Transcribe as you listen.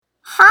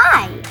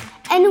Hi,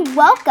 and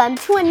welcome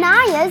to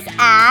Anaya's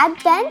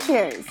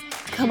Adventures.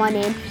 Come on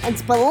in and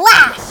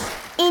splash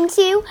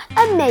into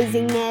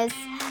amazingness.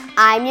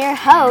 I'm your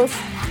host,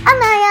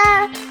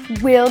 Anaya.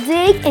 We'll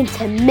dig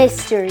into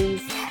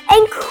mysteries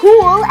and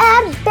cool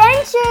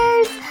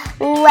adventures.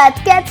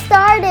 Let's get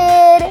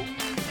started.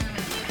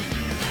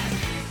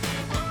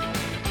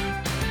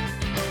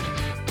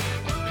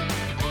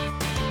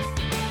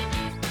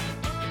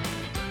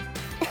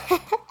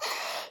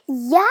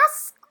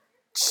 Yes,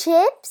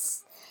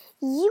 Chips,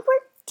 you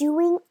were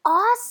doing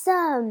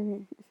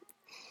awesome.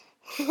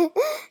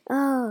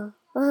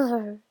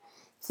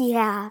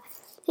 Yeah,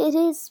 it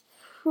is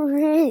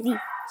pretty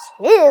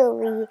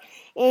chilly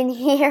in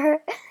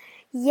here.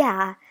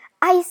 Yeah,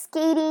 ice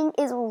skating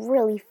is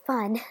really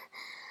fun,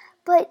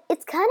 but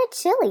it's kind of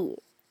chilly.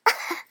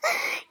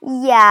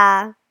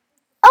 Yeah.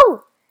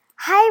 Oh,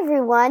 hi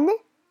everyone.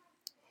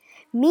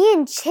 Me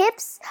and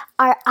Chips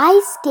are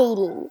ice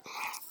skating.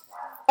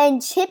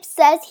 And Chip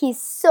says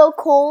he's so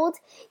cold,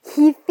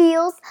 he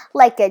feels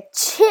like a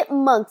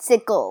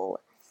chipmunksicle.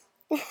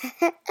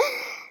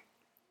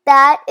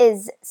 That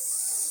is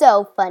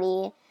so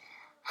funny.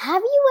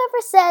 Have you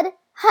ever said,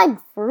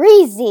 "I'm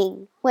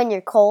freezing" when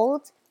you're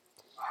cold?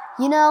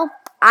 You know,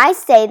 I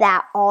say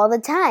that all the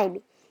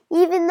time,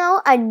 even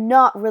though I'm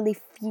not really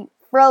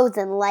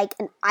frozen like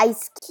an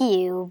ice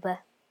cube.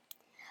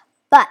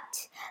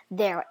 But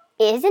there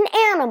is an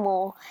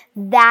animal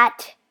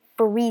that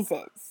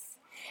freezes.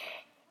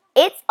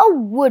 It's a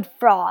wood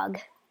frog.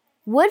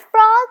 Wood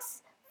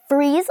frogs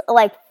freeze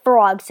like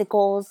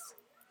frogsicles.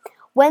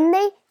 When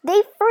they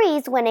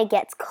freeze when it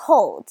gets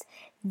cold.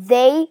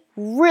 They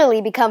really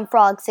become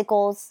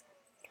frogsicles.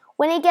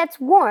 When it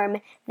gets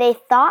warm, they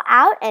thaw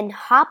out and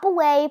hop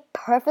away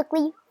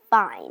perfectly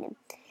fine.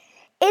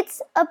 It's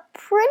a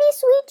pretty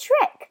sweet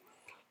trick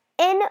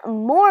in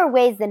more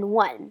ways than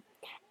one.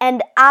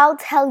 And I'll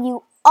tell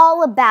you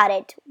all about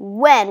it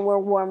when we're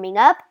warming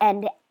up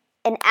and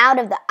out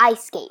of the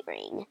ice skate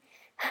ring.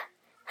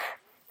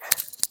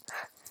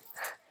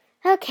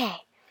 Okay.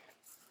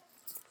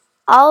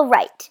 All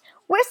right.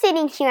 We're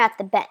sitting here at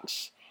the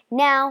bench.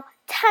 Now,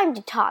 time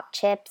to talk,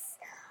 Chips.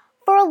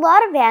 For a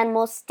lot of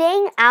animals,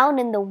 staying out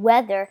in the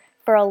weather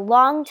for a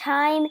long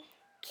time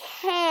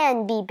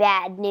can be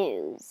bad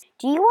news.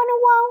 Do you want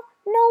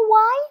to know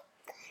why?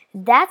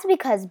 That's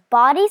because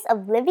bodies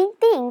of living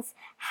things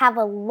have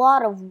a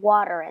lot of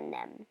water in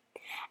them.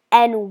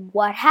 And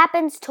what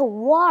happens to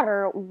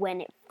water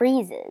when it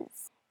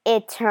freezes?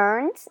 It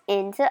turns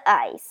into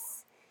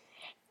ice.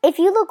 If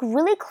you look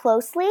really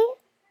closely,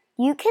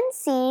 you can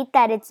see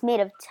that it's made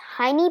of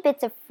tiny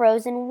bits of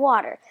frozen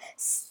water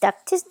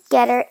stuck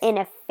together in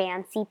a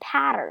fancy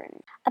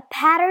pattern. A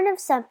pattern of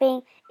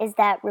something is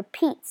that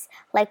repeats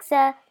like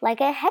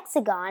a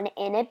hexagon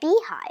in a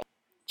beehive.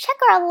 Check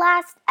our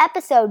last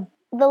episode,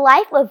 The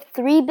Life of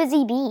Three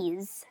Busy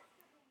Bees.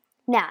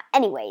 Now,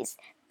 anyways,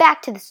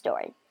 back to the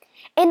story.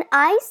 In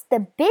ice, the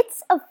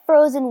bits of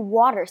frozen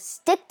water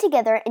stick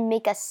together and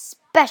make a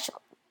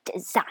special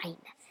design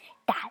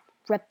that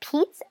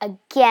repeats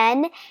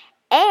again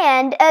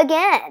and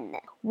again.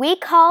 We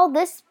call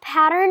this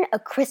pattern a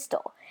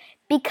crystal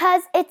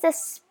because it's a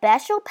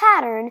special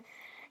pattern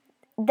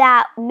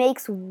that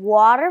makes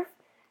water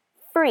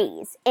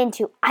freeze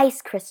into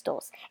ice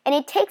crystals, and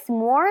it takes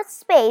more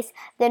space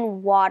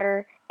than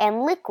water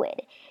and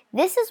liquid.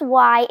 This is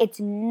why it's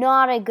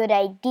not a good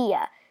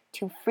idea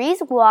to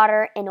freeze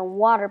water in a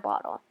water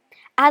bottle.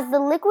 As the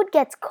liquid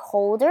gets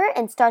colder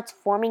and starts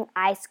forming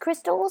ice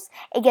crystals,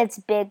 it gets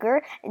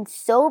bigger and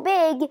so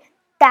big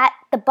that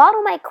the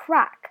bottle might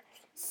crack.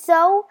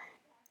 So,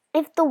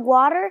 if the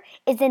water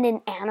is in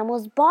an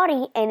animal's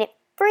body and it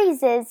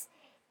freezes,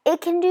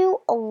 it can do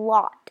a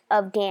lot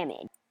of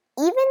damage.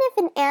 Even if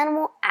an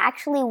animal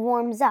actually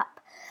warms up,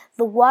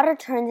 the water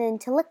turns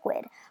into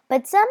liquid.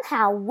 But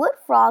somehow wood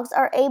frogs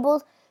are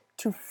able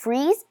to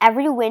freeze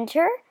every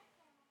winter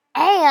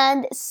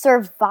and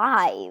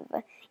survive.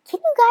 Can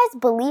you guys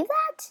believe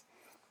that?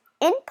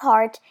 In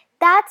part,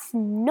 that's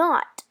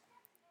not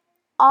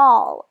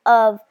all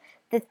of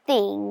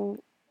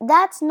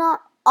that's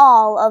not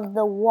all of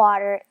the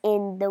water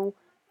in the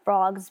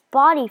frog's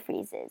body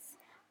freezes,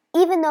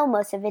 even though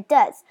most of it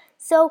does.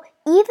 So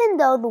even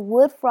though the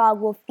wood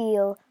frog will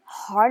feel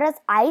hard as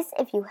ice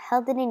if you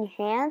held it in your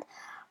hand,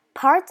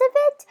 parts of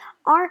it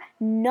are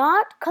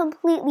not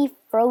completely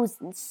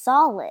frozen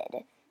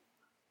solid.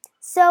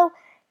 So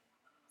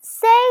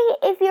say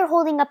if you're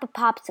holding up a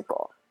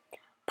popsicle,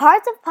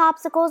 parts of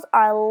popsicles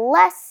are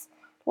less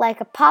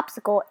like a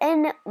popsicle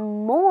and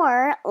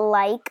more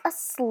like a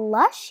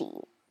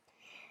slushie.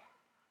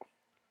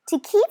 To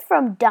keep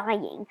from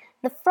dying,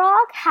 the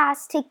frog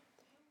has to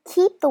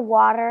keep the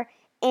water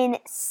in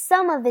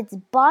some of its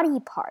body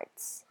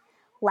parts,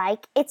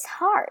 like its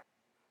heart.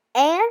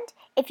 And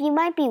if you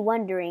might be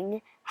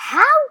wondering,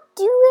 how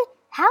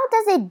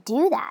does it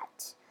do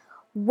that?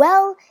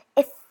 Well,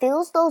 it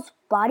fills those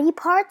body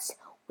parts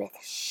with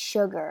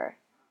sugar.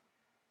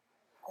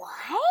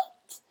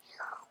 What?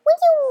 What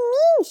do you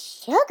mean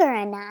sugar,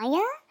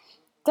 Anaya?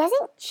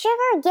 Doesn't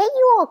sugar get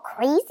you all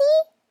crazy?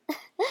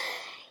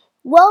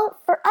 Well,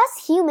 for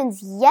us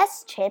humans,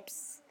 yes,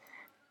 Chips.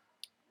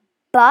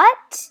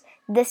 But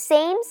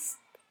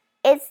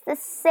it's the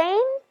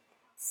same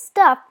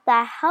stuff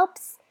that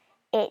helps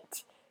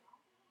it.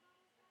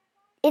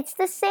 It's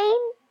the same.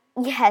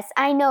 Yes,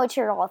 I know what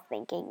you're all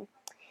thinking.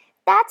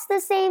 That's the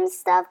same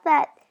stuff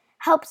that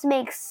helps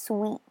make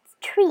sweet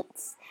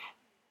treats.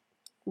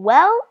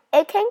 Well,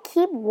 it can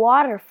keep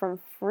water from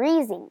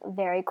freezing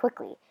very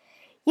quickly.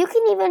 You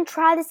can even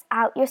try this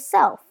out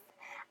yourself.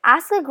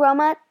 Ask a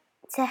grandma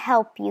to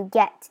help you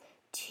get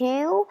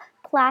 2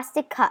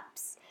 plastic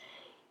cups.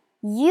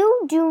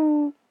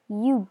 You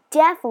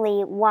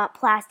definitely want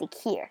plastic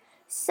here.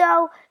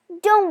 So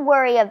don't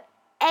worry of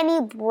any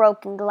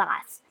broken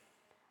glass.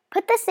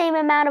 Put the same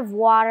amount of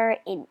water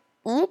in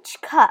each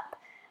cup.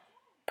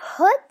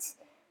 Put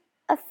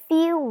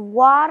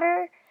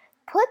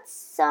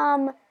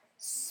some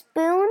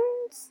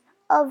spoons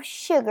of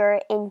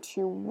sugar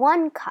into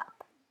 1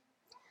 cup.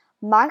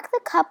 Mark the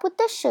cup with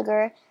the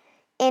sugar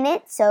in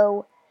it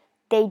so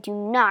they do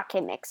not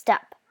get mixed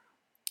up.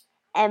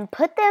 And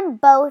put them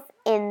both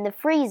in the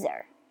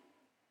freezer.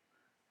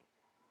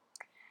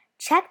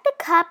 Check the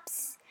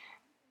cups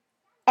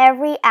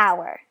every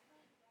hour.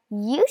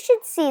 You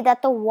should see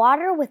that the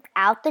water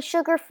without the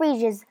sugar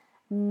freezes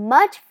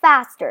much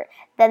faster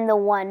than the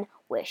one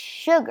with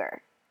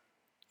sugar.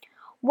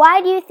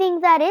 Why do you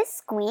think that is,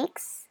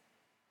 Squeaks?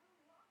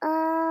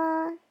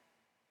 I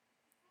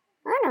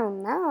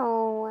don't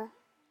know.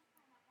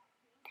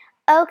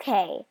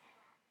 Okay,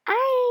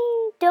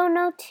 I don't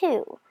know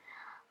too.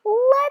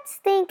 Let's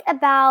think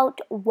about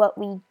what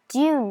we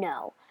do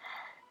know.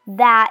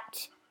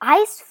 That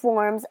ice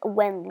forms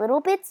when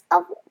little bits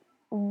of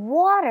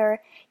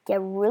water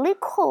get really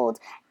cold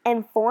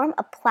and form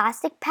a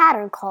plastic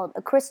pattern called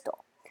a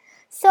crystal.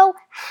 So,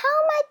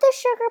 how might the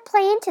sugar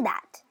play into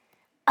that?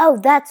 Oh,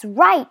 that's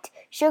right.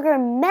 Sugar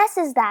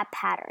messes that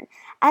pattern.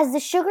 As the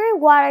sugary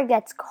water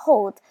gets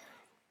cold,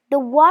 the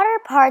water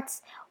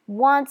parts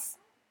wants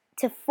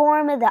to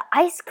form the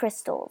ice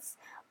crystals,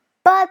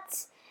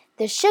 but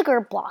the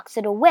sugar blocks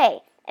it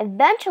away.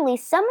 Eventually,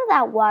 some of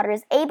that water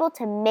is able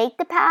to make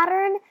the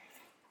pattern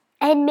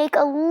and make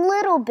a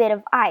little bit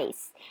of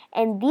ice.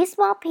 And these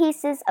small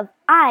pieces of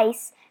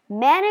ice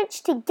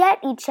manage to get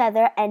each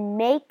other and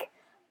make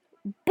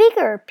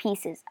bigger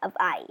pieces of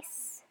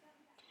ice,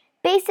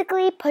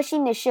 basically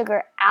pushing the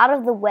sugar out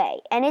of the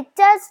way. And it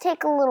does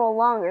take a little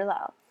longer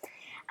though.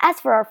 As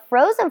for a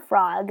frozen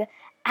frog,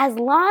 as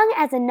long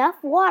as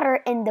enough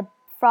water in the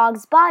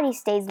frog's body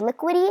stays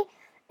liquidy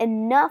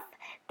enough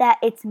that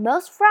its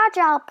most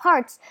fragile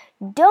parts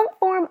don't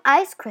form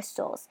ice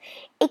crystals,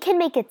 it can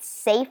make it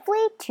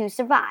safely to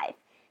survive.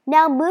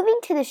 Now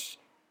moving the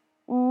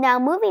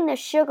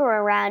sugar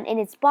around in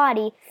its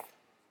body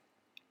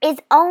is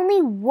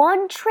only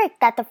one trick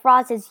that the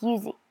frogs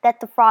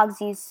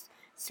use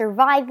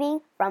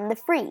surviving from the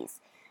freeze.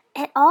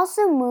 It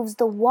also moves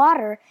the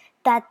water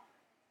that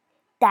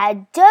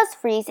does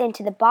freeze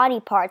into the body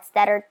parts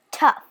that are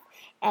tough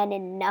and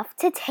enough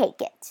to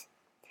take it.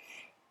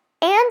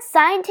 And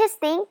scientists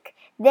think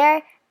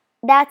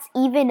that's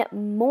even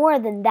more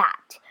than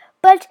that,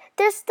 but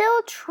they're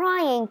still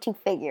trying to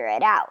figure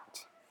it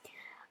out.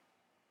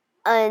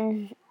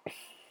 And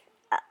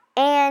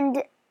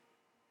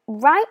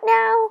right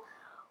now,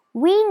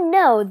 we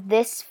know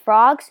this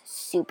frog's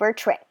super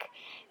trick.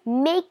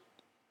 Make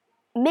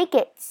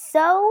it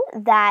so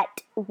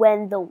that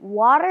when the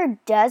water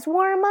does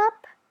warm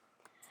up,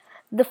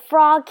 the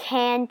frog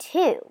can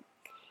too.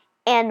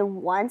 And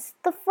once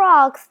the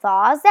frog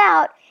thaws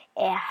out,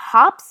 it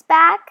hops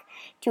back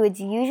to its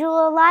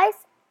usual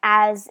life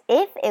as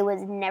if it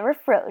was never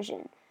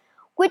frozen,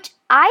 which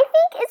I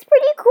think is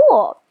pretty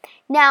cool.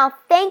 Now,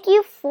 thank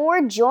you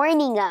for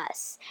joining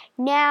us.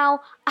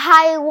 Now,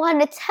 I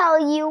want to tell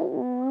you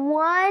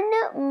one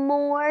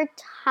more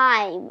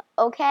time,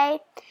 okay?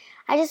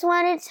 I just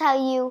want to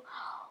tell you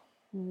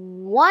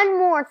one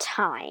more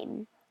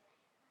time.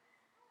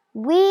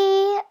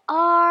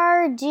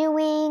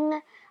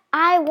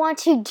 I want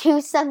to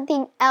do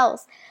something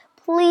else.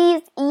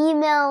 Please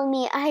email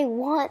me. I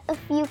want a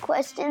few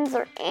questions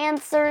or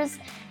answers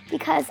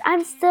because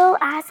I'm still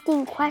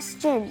asking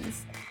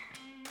questions.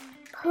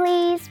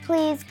 Please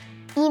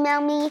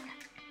email me.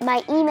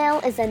 My email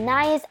is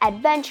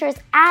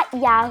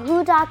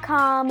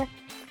anayasadventures@yahoo.com.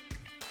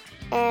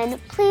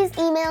 And please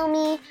email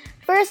me.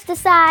 First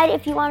decide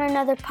if you want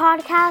another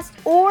podcast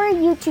or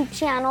YouTube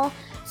channel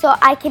so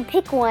I can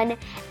pick one.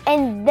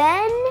 And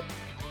then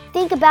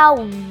think about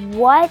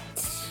what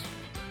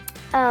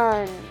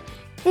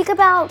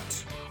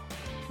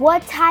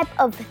type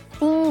of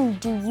theme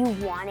do you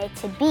want it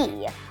to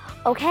be,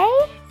 okay?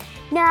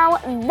 Now,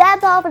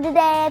 that's all for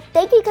today.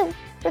 Thank you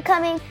for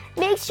coming.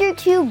 Make sure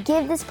to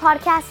give this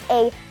podcast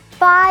a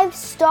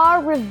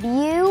 5-star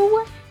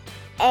review.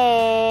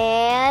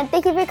 And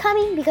thank you for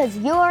coming because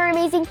you are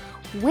amazing.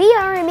 We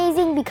are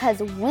amazing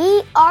because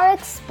we are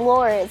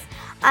explorers.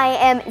 I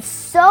am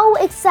so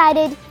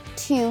excited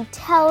to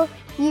tell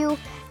you,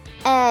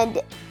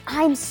 and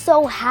I'm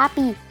so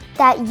happy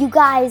that you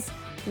guys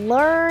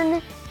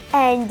learn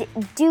and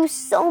do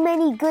so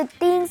many good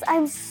things.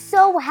 I'm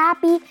so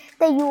happy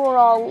that you are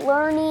all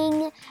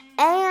learning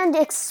and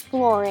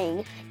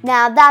exploring.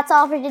 Now that's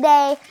all for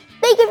today.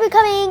 Thank you for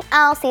coming.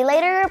 I'll see you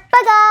later.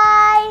 Bye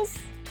guys!